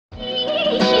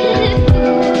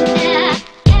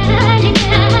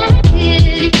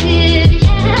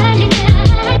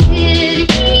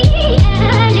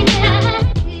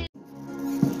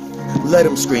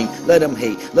scream, let them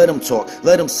hate, let them talk,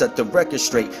 let them set the record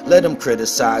straight, let them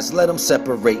criticize, let them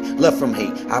separate love from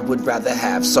hate. I would rather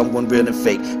have someone real and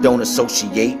fake. Don't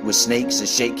associate with snakes and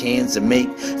shake hands and make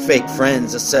fake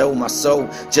friends or sell my soul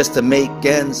just to make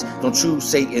ends. Don't choose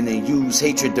Satan and use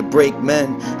hatred to break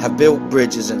men. Have built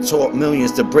bridges and taught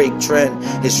millions to break trend.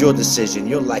 It's your decision,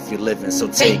 your life you're living, so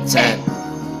take 10.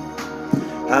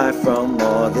 Hide from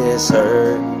all this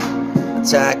hurt,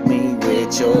 attack me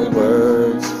with your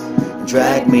words,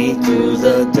 drag me through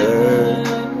the dirt.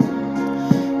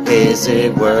 Is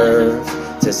it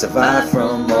worth to survive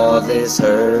from all this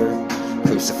hurt?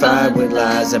 Crucified with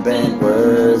lies and bent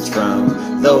words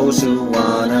from those who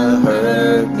wanna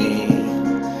hurt me,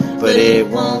 but it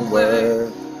won't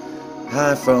work.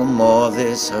 Hide from all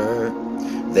this hurt.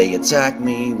 They attack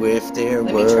me with their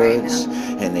words,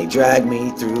 and they drag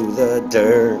me through the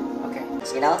dirt. Okay,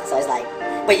 you know, so it's like,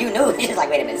 but you knew, you're just like,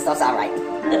 wait a minute, this don't sound right.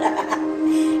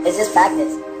 It's just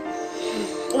practice.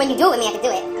 When you do it with me, I can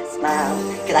do it. Smile,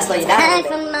 because I slow you down. Hide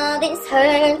from all this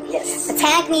hurt. Yes.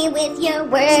 Attack me with your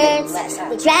words.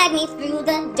 They drag me through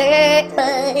the dirt,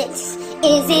 but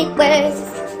is it worth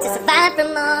to survive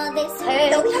from all this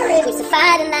hurt?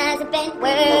 Crucified in lies and bent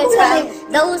words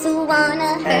from those who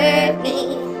wanna hurt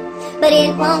me, but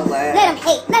it won't work. Let them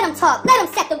hate, let them talk, let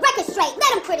them set the record straight,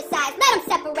 let them criticize, let them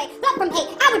separate love from hate.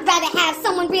 I would rather have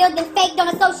someone real than fake. Don't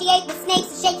associate with snakes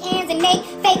and shake hands and make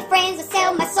fake friends or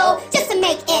sell my soul just to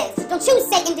make ends. Don't choose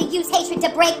Satan to use hatred to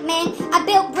break men. I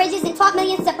built bridges and taught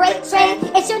millions to break trend.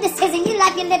 It's your decision, your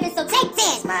life you're living, so take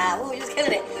 10. Smile, ooh, you just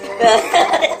killing it.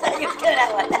 You was killing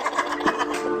that one.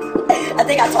 I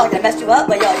think I talked and messed you up,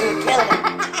 but yo, you were killing it.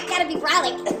 I gotta be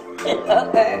brolic.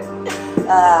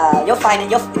 You'll find it.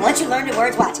 Once you learn the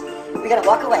words, watch. We're gonna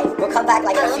walk away. We'll come back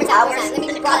like in a few hours. Let me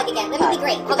be brolic again. Let me be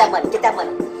great. Get that money. Get that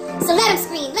money. So let them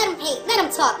scream, let them hate, let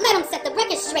them talk, let them set the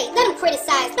record straight, let them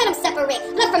criticize, let them separate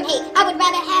love from hate. I would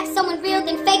rather have someone real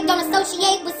than fake. Don't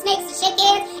associate with snakes and shake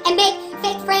hands and make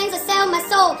fake friends or sell my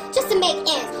soul just to make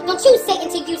ends. Don't choose Satan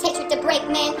to use hatred to break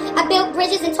men. I built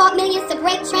bridges and taught millions to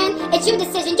break trend. It's your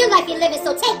decision, your life you're living,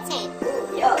 so take 10.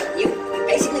 Ooh, yo, you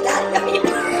basically got it. I mean,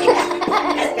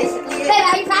 that's basically it. Baby,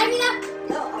 are you proud of me now?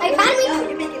 No, are you proud of me? No,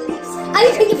 you're making leaps. Are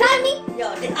you proud of me? Yo,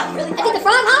 I'm really I did the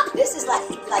frog hop? This is like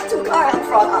 2 car hop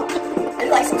frog hop. It's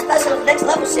like some special next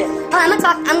level shit. Oh, I'm gonna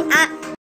talk.